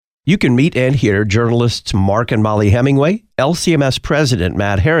You can meet and hear journalists Mark and Molly Hemingway, LCMS President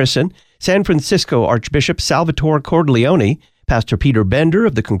Matt Harrison, San Francisco Archbishop Salvatore Cordileone, Pastor Peter Bender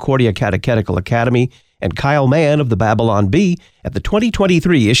of the Concordia Catechetical Academy, and Kyle Mann of the Babylon Bee at the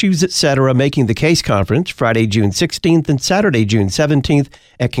 2023 Issues Etc. Making the Case Conference, Friday, June 16th and Saturday, June 17th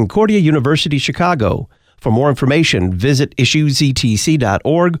at Concordia University, Chicago. For more information, visit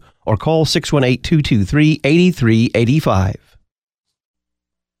issuesetc.org or call 618-223-8385.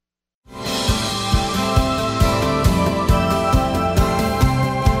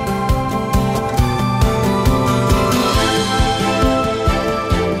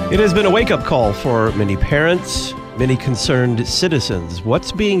 It has been a wake-up call for many parents, many concerned citizens.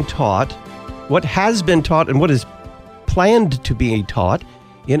 What's being taught, what has been taught, and what is planned to be taught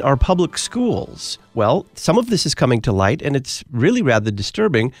in our public schools? Well, some of this is coming to light, and it's really rather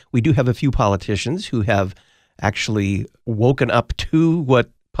disturbing. We do have a few politicians who have actually woken up to what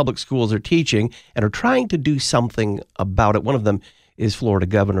public schools are teaching and are trying to do something about it. One of them is Florida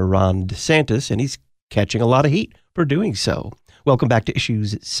Governor Ron DeSantis, and he's catching a lot of heat for doing so. Welcome back to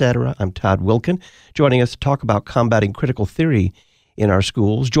Issues Etc. I'm Todd Wilkin. Joining us to talk about combating critical theory in our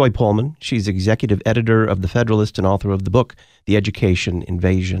schools, Joy Pullman. She's executive editor of The Federalist and author of the book, The Education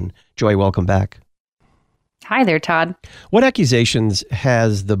Invasion. Joy, welcome back. Hi there, Todd. What accusations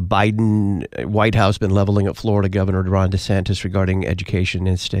has the Biden White House been leveling at Florida Governor Ron DeSantis regarding education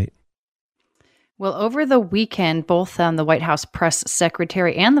in his state? Well, over the weekend, both the White House press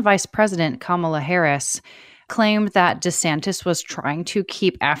secretary and the vice president, Kamala Harris, claimed that DeSantis was trying to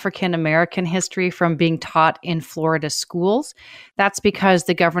keep African American history from being taught in Florida schools. That's because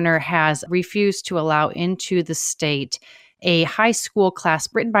the governor has refused to allow into the state a high school class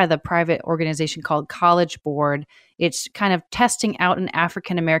written by the private organization called College Board. It's kind of testing out an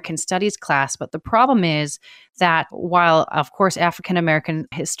African American studies class. But the problem is that while, of course, African American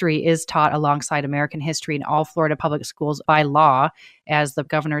history is taught alongside American history in all Florida public schools by law, as the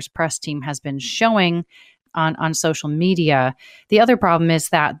governor's press team has been showing on social media. The other problem is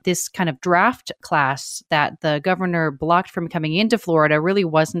that this kind of draft class that the governor blocked from coming into Florida really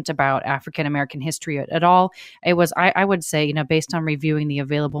wasn't about African American history at all. It was, I would say, based on reviewing the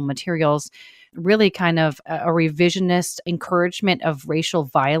available materials, really kind of a revisionist encouragement of racial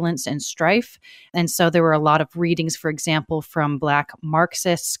violence and strife. And so there were a lot of readings, for example, from Black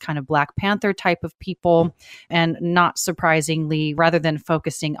Marxists, kind of Black Panther type of people. And not surprisingly, rather than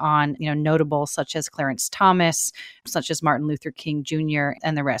focusing on, notables such as Clarence Thomas, such as Martin Luther King Jr.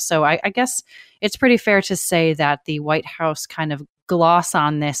 and the rest. So I guess it's pretty fair to say that the White House kind of gloss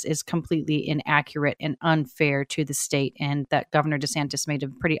on this is completely inaccurate and unfair to the state, and that Governor DeSantis made a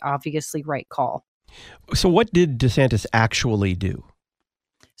pretty obviously right call. So what did DeSantis actually do?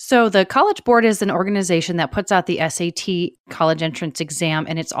 So the College Board is an organization that puts out the SAT college entrance exam,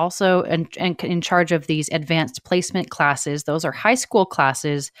 and it's also in charge of these advanced placement classes. Those are high school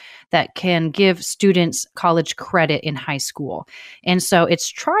classes that can give students college credit in high school. And so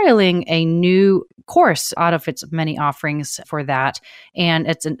it's trialing a new course out of its many offerings for that, and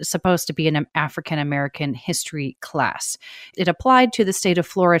it's supposed to be an African American history class. It applied to the state of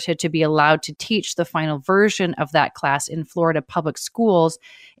Florida to be allowed to teach the final version of that class in Florida public schools.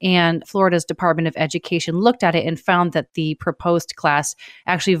 And Florida's Department of Education looked at it and found that the proposed class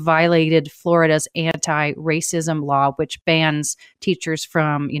actually violated Florida's anti-racism law, which bans teachers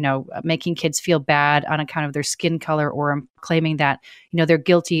from, making kids feel bad on account of their skin color or claiming that, they're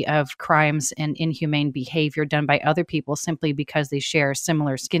guilty of crimes and inhumane behavior done by other people simply because they share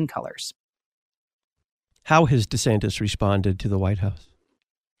similar skin colors. How has DeSantis responded to the White House?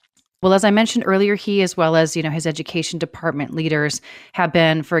 Well, as I mentioned earlier, he, as well as, his education department leaders, have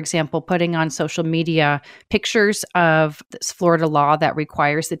been, for example, putting on social media pictures of this Florida law that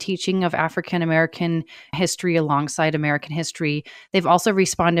requires the teaching of African American history alongside American history. They've also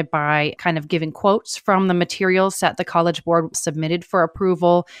responded by kind of giving quotes from the materials that the College Board submitted for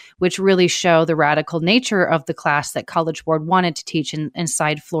approval, which really show the radical nature of the class that College Board wanted to teach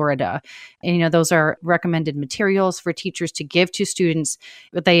inside Florida. And, those are recommended materials for teachers to give to students,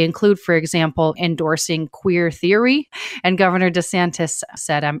 but they include, for example, endorsing queer theory. And Governor DeSantis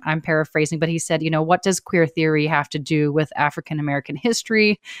said, I'm paraphrasing, but he said, what does queer theory have to do with African American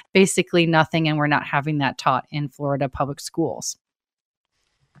history? Basically nothing, and we're not having that taught in Florida public schools.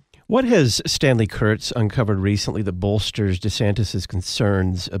 What has Stanley Kurtz uncovered recently that bolsters DeSantis'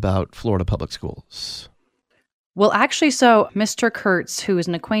 concerns about Florida public schools? Well, actually, so Mr. Kurtz, who is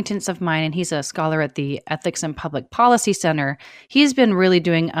an acquaintance of mine, and he's a scholar at the Ethics and Public Policy Center, he's been really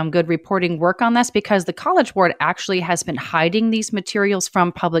doing good reporting work on this because the College Board actually has been hiding these materials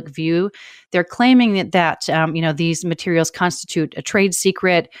from public view. They're claiming that these materials constitute a trade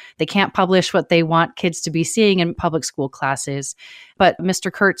secret. They can't publish what they want kids to be seeing in public school classes. But Mr.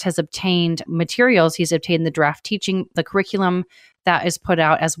 Kurtz has obtained materials. He's obtained the draft teaching, the curriculum that is put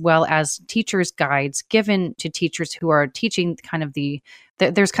out, as well as teachers' guides given to teachers who are teaching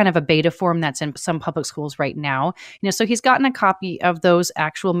there's kind of a beta form that's in some public schools right now. So he's gotten a copy of those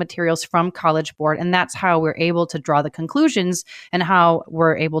actual materials from College Board, and that's how we're able to draw the conclusions and how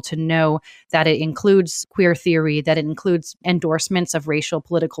we're able to know that it includes queer theory, that it includes endorsements of racial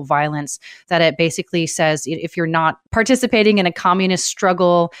political violence, that it basically says if you're not participating in a communist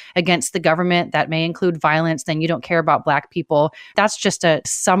struggle against the government that may include violence, then you don't care about Black people. That's just a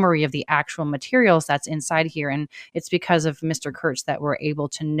summary of the actual materials that's inside here. And it's because of Mr. Kurtz that we're able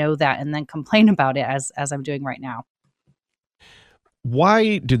to know that and then complain about it as I'm doing right now.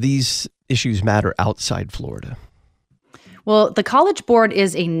 Why do these issues matter outside Florida? Well, the College Board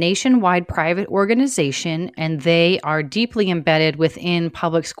is a nationwide private organization, and they are deeply embedded within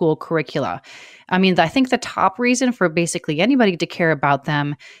public school curricula. I think the top reason for basically anybody to care about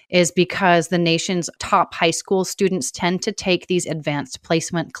them is because the nation's top high school students tend to take these advanced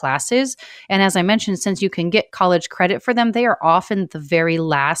placement classes. And as I mentioned, since you can get college credit for them, they are often the very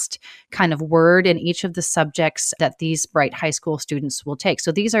last kind of word in each of the subjects that these bright high school students will take.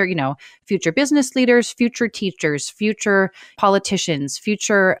 So these are, future business leaders, future teachers, future politicians,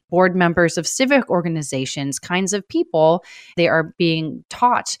 future board members of civic organizations, kinds of people. They are being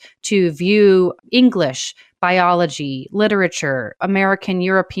taught to view English, biology, literature, American,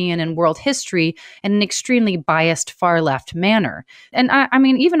 European, and world history in an extremely biased far left manner. And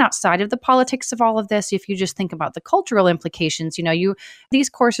even outside of the politics of all of this, if you just think about the cultural implications, these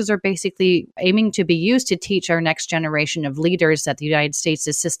courses are basically aiming to be used to teach our next generation of leaders that the United States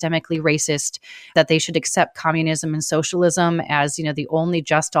is systemically racist, that they should accept communism and socialism as, the only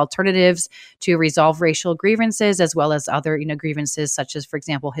just alternatives to resolve racial grievances, as well as other, grievances such as, for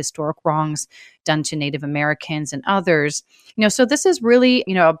example, historic wrongs done to Native Americans and others. So this is really,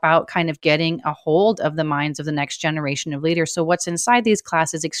 about kind of getting a hold of the minds of the next generation of leaders. So what's inside these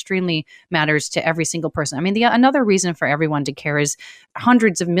classes extremely matters to every single person. Another reason for everyone to care is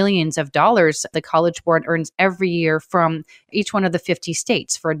hundreds of millions of dollars the College Board earns every year from each one of the 50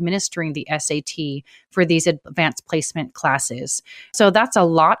 states for administering the SAT for these advanced placement classes. So that's a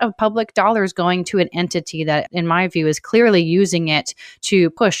lot of public dollars going to an entity that, in my view, is clearly using it to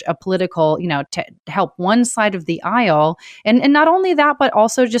push a political, to help one side of the aisle. And not only that, but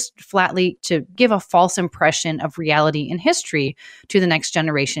also just flatly to give a false impression of reality and history to the next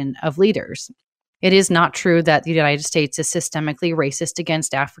generation of leaders. It is not true that the United States is systemically racist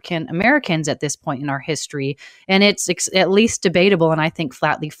against African Americans at this point in our history. And it's at least debatable, and I think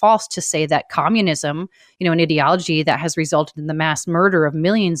flatly false, to say that communism, an ideology that has resulted in the mass murder of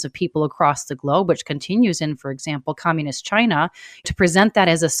millions of people across the globe, which continues in, for example, communist China, to present that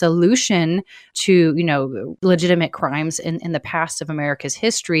as a solution to, legitimate crimes in the past of America's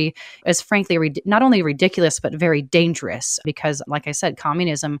history is frankly not only ridiculous, but very dangerous because, like I said,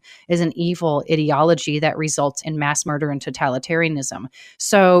 communism is an evil ideology that results in mass murder and totalitarianism.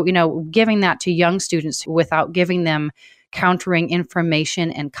 So, giving that to young students without giving them countering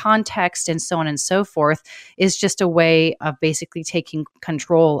information and context and so on and so forth is just a way of basically taking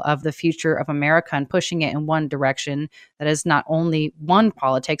control of the future of America and pushing it in one direction that is not only one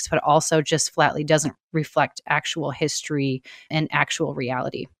politics, but also just flatly doesn't reflect actual history and actual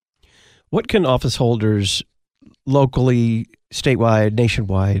reality. What can office holders locally, statewide,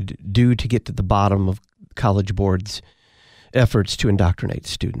 nationwide do to get to the bottom of College Board's efforts to indoctrinate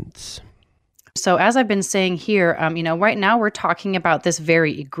students? So as I've been saying here, right now we're talking about this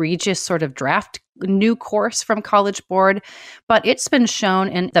very egregious sort of draft new course from College Board, but it's been shown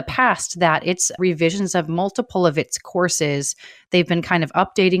in the past that its revisions of multiple of its courses, they've been kind of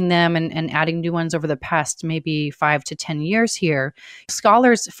updating them and adding new ones over the past maybe 5 to 10 years here.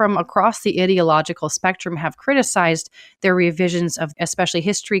 Scholars from across the ideological spectrum have criticized their revisions of especially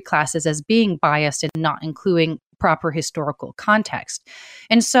history classes as being biased and not including proper historical context.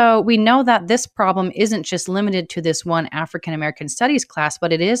 And so we know that this problem isn't just limited to this one African American studies class,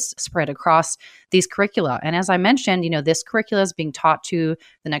 but it is spread across these curricula. And as I mentioned, this curricula is being taught to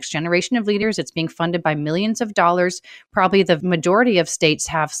the next generation of leaders. It's being funded by millions of dollars. Probably the majority of states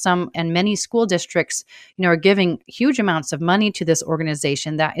have some, and many school districts, are giving huge amounts of money to this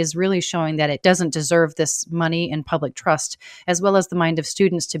organization that is really showing that it doesn't deserve this money and public trust, as well as the mind of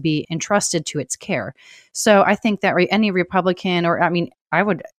students to be entrusted to its care. So I think that any Republican, I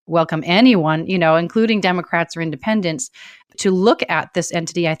would welcome anyone, including Democrats or independents, to look at this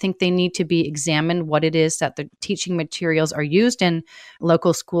entity. I think they need to be examined what it is that the teaching materials are used in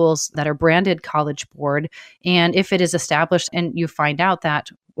local schools that are branded College Board. And if it is established and you find out that,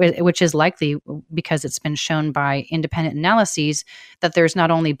 which is likely because it's been shown by independent analyses, that there's not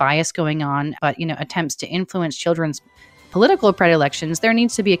only bias going on, but, attempts to influence children's political predilections, there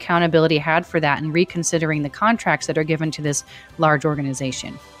needs to be accountability had for that and reconsidering the contracts that are given to this large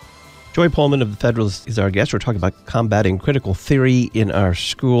organization. Joy Pullman of the Federalist is our guest. We're talking about combating critical theory in our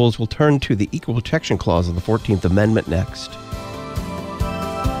schools. We'll turn to the Equal Protection Clause of the 14th Amendment next.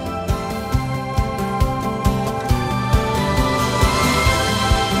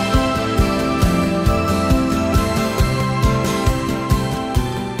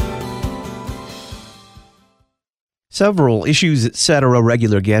 Several Issues Etc.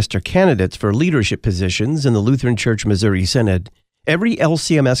 regular guests are candidates for leadership positions in the Lutheran Church Missouri Synod. Every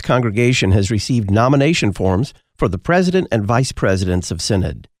LCMS congregation has received nomination forms for the president and vice presidents of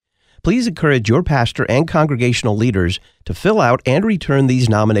Synod. Please encourage your pastor and congregational leaders to fill out and return these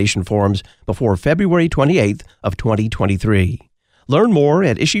nomination forms before February 28th of 2023. Learn more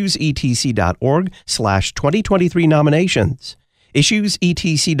at issuesetc.org/2023 nominations.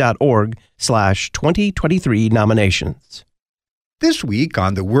 issuesetc.org/2023 nominations. This week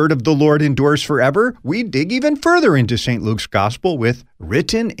on The Word of the Lord Endures Forever, we dig even further into St. Luke's Gospel with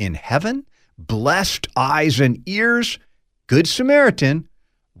Written in Heaven, Blessed Eyes and Ears, Good Samaritan,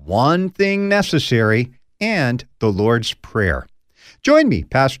 One Thing Necessary, and the Lord's Prayer. Join me,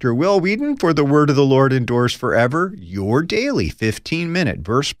 Pastor Will Whedon, for The Word of the Lord Endures Forever, your daily 15-minute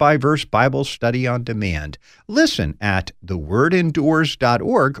verse-by-verse Bible study on demand. Listen at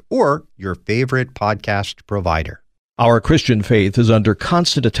thewordendures.org or your favorite podcast provider. Our Christian faith is under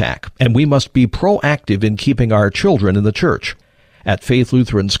constant attack, and we must be proactive in keeping our children in the church. At Faith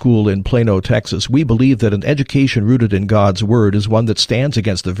Lutheran School in Plano, Texas, we believe that an education rooted in God's Word is one that stands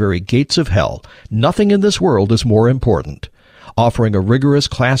against the very gates of hell. Nothing in this world is more important. Offering a rigorous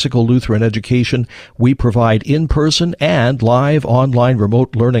classical Lutheran education, we provide in-person and live online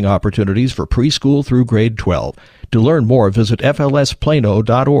remote learning opportunities for preschool through grade 12. To learn more, visit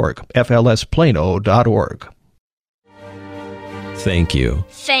flsplano.org, flsplano.org. Thank you.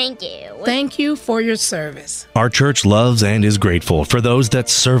 Thank you. Thank you for your service. Our church loves and is grateful for those that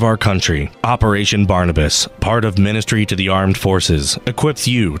serve our country. Operation Barnabas, part of Ministry to the Armed Forces, equips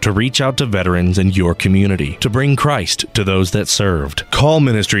you to reach out to veterans in your community to bring Christ to those that served. Call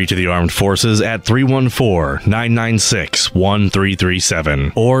Ministry to the Armed Forces at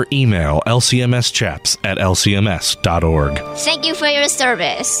 314-996-1337 or email lcmschaps@lcms.org. Thank you for your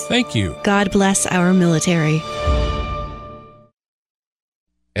service. Thank you. God bless our military.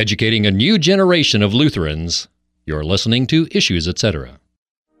 Educating a new generation of Lutherans, you're listening to Issues Etc.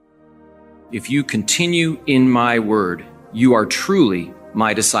 If you continue in my word, you are truly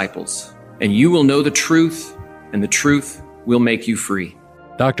my disciples, and you will know the truth, and the truth will make you free.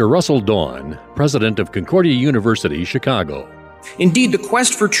 Dr. Russell Dawn, president of Concordia University, Chicago. Indeed, the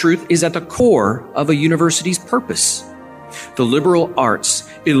quest for truth is at the core of a university's purpose. The liberal arts,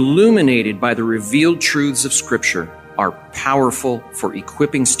 illuminated by the revealed truths of Scripture, are powerful for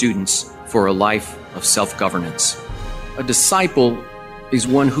equipping students for a life of self-governance. A disciple is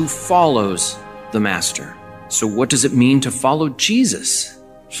one who follows the Master. So what does it mean to follow Jesus?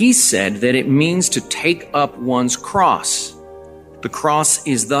 He said that it means to take up one's cross. The cross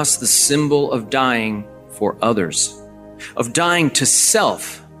is thus the symbol of dying for others, of dying to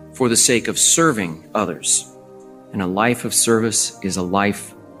self for the sake of serving others. And a life of service is a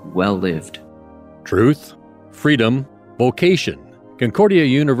life well lived. Truth, freedom, vocation. Concordia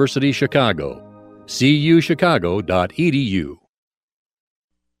University, Chicago. cuchicago.edu.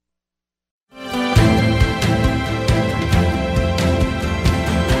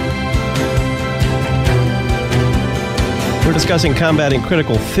 We're discussing combating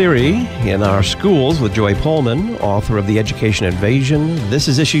critical theory in our schools with Joy Pullman, author of The Education Invasion. This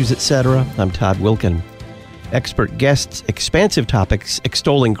is Issues Etc. I'm Todd Wilkin. expert guests, expansive topics,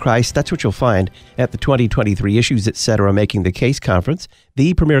 extolling Christ. That's what you'll find at the 2023 Issues Etc. Making the Case Conference.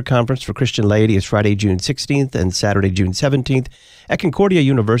 The premier conference for Christian laity is Friday, June 16th and Saturday, June 17th at Concordia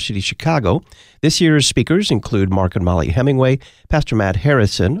University, Chicago. This year's speakers include Mark and Molly Hemingway, Pastor Matt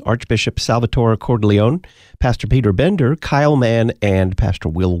Harrison, Archbishop Salvatore Cordileone, Pastor Peter Bender, Kyle Mann, and Pastor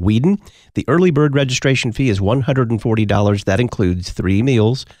Will Whedon. The early bird registration fee is $140. That includes 3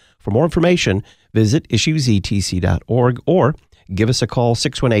 meals. For more information, visit issuesetc.org or give us a call,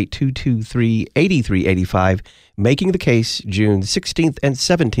 618-223-8385, Making the Case, June 16th and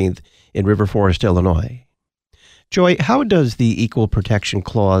 17th in River Forest, Illinois. Joy, how does the Equal Protection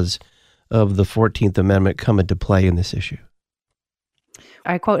Clause of the 14th Amendment come into play in this issue?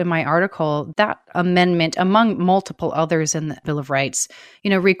 I quote in my article, that amendment, among multiple others in the Bill of Rights,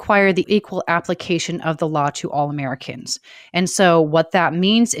 require the equal application of the law to all Americans. And so what that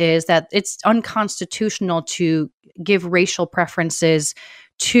means is that it's unconstitutional to give racial preferences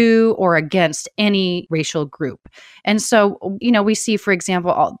to or against any racial group. And so, we see, for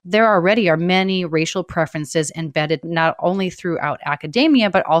example, there already are many racial preferences embedded not only throughout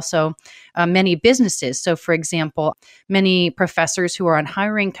academia, but also many businesses. So, for example, many professors who are on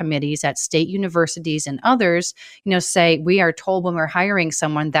hiring committees at state universities and others, say we are told when we're hiring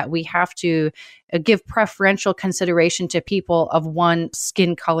someone that we have to give preferential consideration to people of one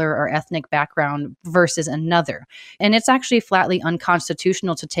skin color or ethnic background versus another. And it's actually flatly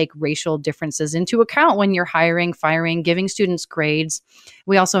unconstitutional to take racial differences into account when you're hiring, firing, giving students grades.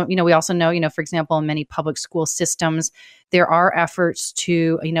 We also know, for example, in many public school systems, there are efforts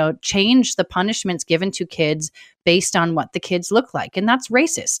to, change the punishments given to kids based on what the kids look like. And that's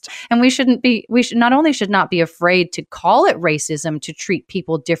racist. And we should not only not be afraid to call it racism to treat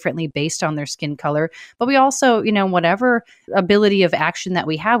people differently based on their skin color, but we also, whatever ability of action that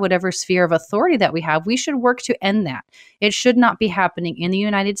we have, whatever sphere of authority that we have, we should work to end that. It should not be happening in the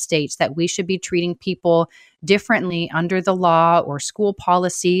United States that we should be treating people differently under the law or school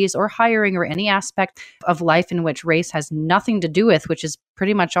policies or hiring or any aspect of life in which race has nothing to do with, which is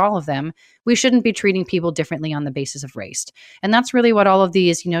pretty much all of them. We shouldn't be treating people differently on the basis of race. And that's really what all of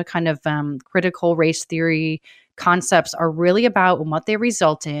these, critical race theory concepts are really about. And what they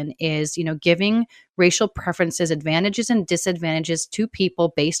result in is, giving racial preferences, advantages and disadvantages to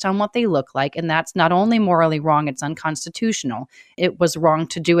people based on what they look like. And that's not only morally wrong, it's unconstitutional. It was wrong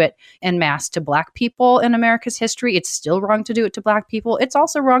to do it en masse to Black people in America's history. It's still wrong to do it to Black people. It's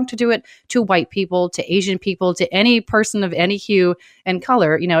also wrong to do it to white people, to Asian people, to any person of any hue and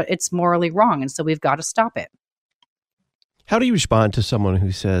color. It's morally wrong. And so we've got to stop it. How do you respond to someone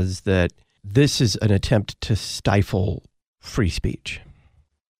who says that this is an attempt to stifle free speech?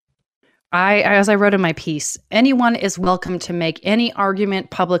 As I wrote in my piece, anyone is welcome to make any argument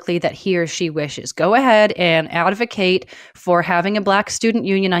publicly that he or she wishes. Go ahead and advocate for having a Black student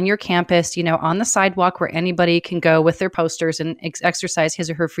union on your campus, on the sidewalk where anybody can go with their posters and exercise his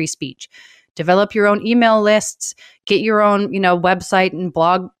or her free speech. Develop your own email lists, get your own, website and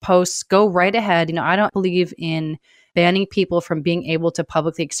blog posts. Go right ahead. I don't believe in banning people from being able to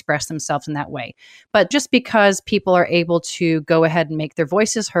publicly express themselves in that way. But just because people are able to go ahead and make their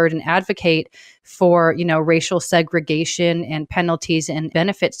voices heard and advocate for, racial segregation and penalties and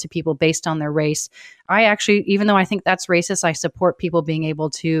benefits to people based on their race, I actually, even though I think that's racist, I support people being able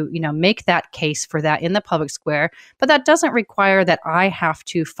to, make that case for that in the public square. But that doesn't require that I have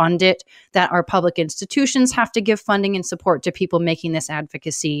to fund it, that our public institutions have to give funding and support to people making this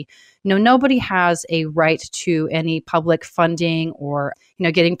advocacy. Nobody has a right to any public funding or,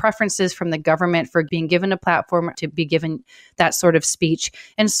 getting preferences from the government for being given a platform to be given that sort of speech.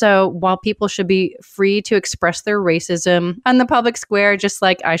 And so while people should be free to express their racism on the public square, just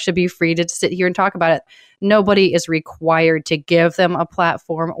like I should be free to sit here and talk about it, nobody is required to give them a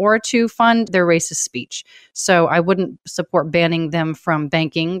platform or to fund their racist speech. So I wouldn't support banning them from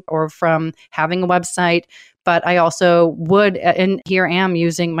banking or from having a website. But I also would, and here I am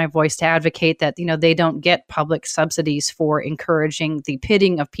using my voice to advocate that, they don't get public subsidies for encouraging the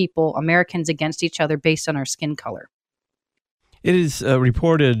pitting of people, Americans, against each other based on our skin color. It is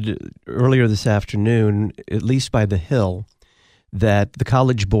reported earlier this afternoon, at least by The Hill, that the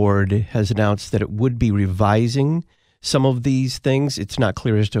College Board has announced that it would be revising some of these things. It's not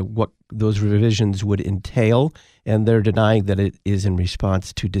clear as to what those revisions would entail, and they're denying that it is in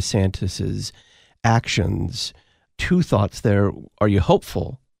response to DeSantis's actions. Two thoughts there. Are you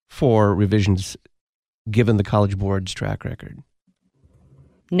hopeful for revisions given the College Board's track record?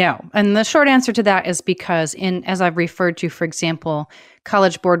 No. And the short answer to that is because as I've referred to, for example,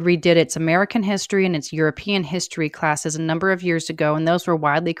 College Board redid its American history and its European history classes a number of years ago, and those were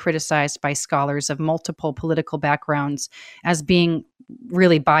widely criticized by scholars of multiple political backgrounds as being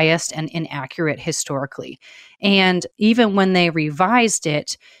really biased and inaccurate historically. And even when they revised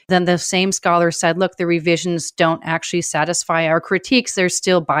it, then the same scholars said, look, the revisions don't actually satisfy our critiques. They're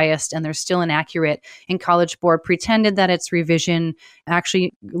still biased and they're still inaccurate. And College Board pretended that its revision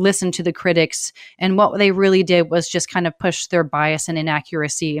actually listened to the critics. And what they really did was just kind of push their bias and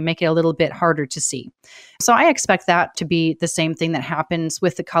inaccuracy and make it a little bit harder to see. So I expect that to be the same thing that happens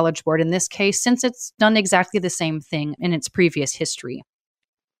with the College Board in this case, since it's done exactly the same thing in its previous history.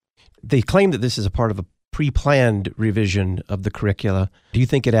 They claim that this is a part of a pre-planned revision of the curricula. Do you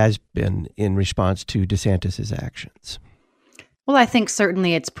think it has been in response to DeSantis's actions? Well, I think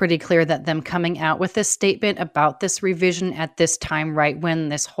certainly it's pretty clear that them coming out with this statement about this revision at this time, right when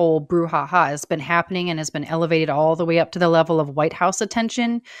this whole brouhaha has been happening and has been elevated all the way up to the level of White House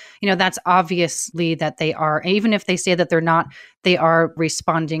attention, that's obviously that they are, even if they say that they're not, they are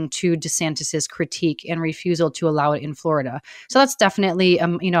responding to DeSantis's critique and refusal to allow it in Florida. So that's definitely a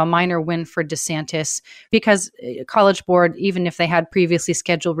minor win for DeSantis, because College Board, even if they had previously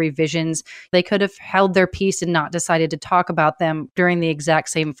scheduled revisions, they could have held their peace and not decided to talk about them during the exact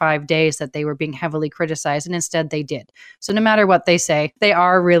same 5 days that they were being heavily criticized, and instead they did. So no matter what they say, they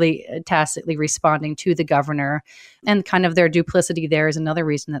are really tacitly responding to the governor, and kind of their duplicity there is another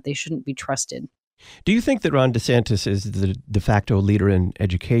reason that they shouldn't be trusted. Do you think that Ron DeSantis is the de facto leader in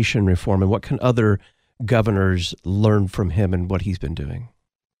education reform, and what can other governors learn from him and what he's been doing?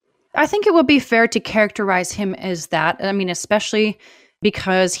 I think it would be fair to characterize him as that. I mean, especially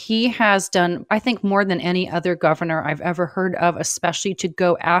because he has done, I think, more than any other governor I've ever heard of, especially to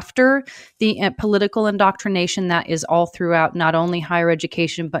go after the political indoctrination that is all throughout not only higher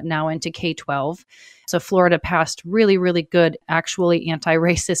education, but now into K-12. So Florida passed really, really good, actually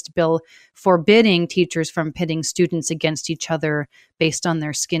anti-racist bill forbidding teachers from pitting students against each other based on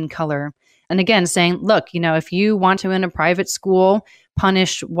their skin color. And again, saying, look, if you want to, in a private school,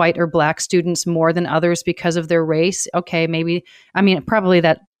 punish white or black students more than others because of their race, okay, maybe, probably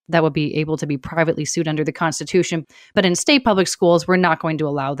that would be able to be privately sued under the Constitution. But in state public schools, we're not going to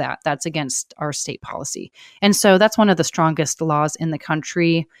allow that. That's against our state policy. And so that's one of the strongest laws in the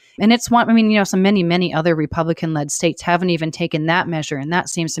country. And it's one, so many other Republican-led states haven't even taken that measure. And that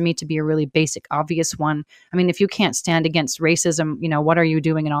seems to me to be a really basic, obvious one. If you can't stand against racism, what are you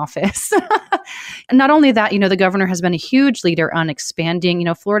doing in office? And not only that, the governor has been a huge leader on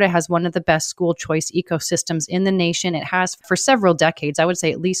expanding. Florida has one of the best school choice ecosystems in the nation. It has for several decades, I would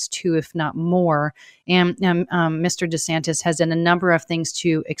say at least 2, if not more. And Mr. DeSantis has done a number of things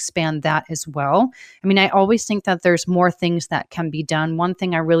to expand that as well. I always think that there's more things that can be done. One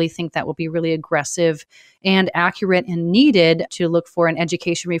thing I really think that will be really aggressive and accurate and needed to look for in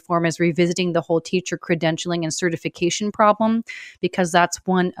education reform is revisiting the whole teacher credentialing and certification problem, because that's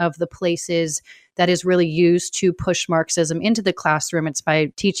one of the places that is really used to push Marxism into the classroom. It's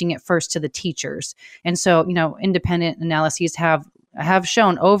by teaching it first to the teachers. And so, independent analyses have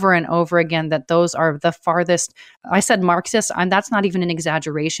shown over and over again that those are the farthest. I said Marxist, and that's not even an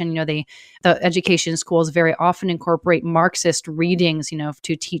exaggeration. The education schools very often incorporate Marxist readings,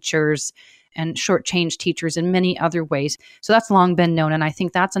 to teachers and shortchange teachers in many other ways. So that's long been known. And I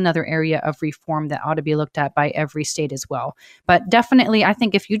think that's another area of reform that ought to be looked at by every state as well. But definitely, I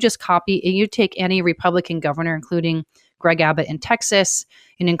think if you just you take any Republican governor, including Greg Abbott in Texas,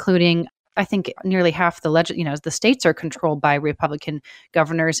 and including, I think, nearly half the states are controlled by Republican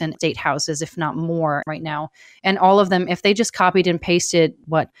governors and state houses, if not more right now. And all of them, if they just copied and pasted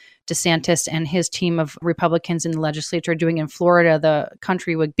what DeSantis and his team of Republicans in the legislature are doing in Florida, the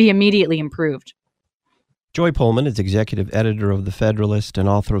country would be immediately improved. Joy Pullman is executive editor of The Federalist and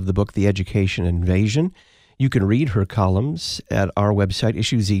author of the book, The Education Invasion. You can read her columns at our website,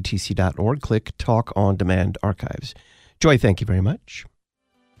 issuesetc.org. Click Talk on Demand Archives. Joy, thank you very much.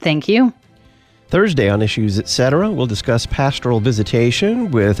 Thank you. Thursday on Issues Etc., we'll discuss pastoral visitation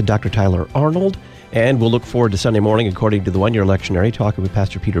with Dr. Tyler Arnold, and we'll look forward to Sunday morning, according to the one-year lectionary, talking with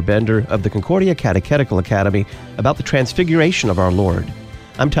Pastor Peter Bender of the Concordia Catechetical Academy about the transfiguration of our Lord.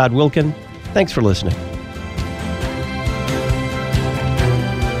 I'm Todd Wilken. Thanks for listening.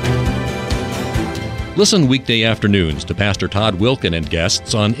 Listen weekday afternoons to Pastor Todd Wilken and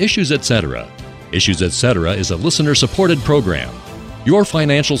guests on Issues Etc. Issues Etc. is a listener-supported program. Your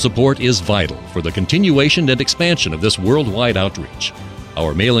financial support is vital for the continuation and expansion of this worldwide outreach.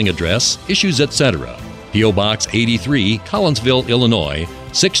 Our mailing address, Issues Etc., P.O. Box 83, Collinsville, Illinois,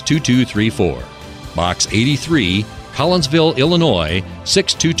 62234. Box 83, Collinsville, Illinois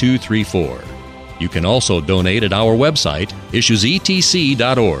 62234. You can also donate at our website,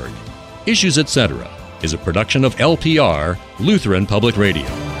 issuesetc.org. Issues Etc. is a production of LPR, Lutheran Public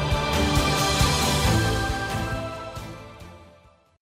Radio.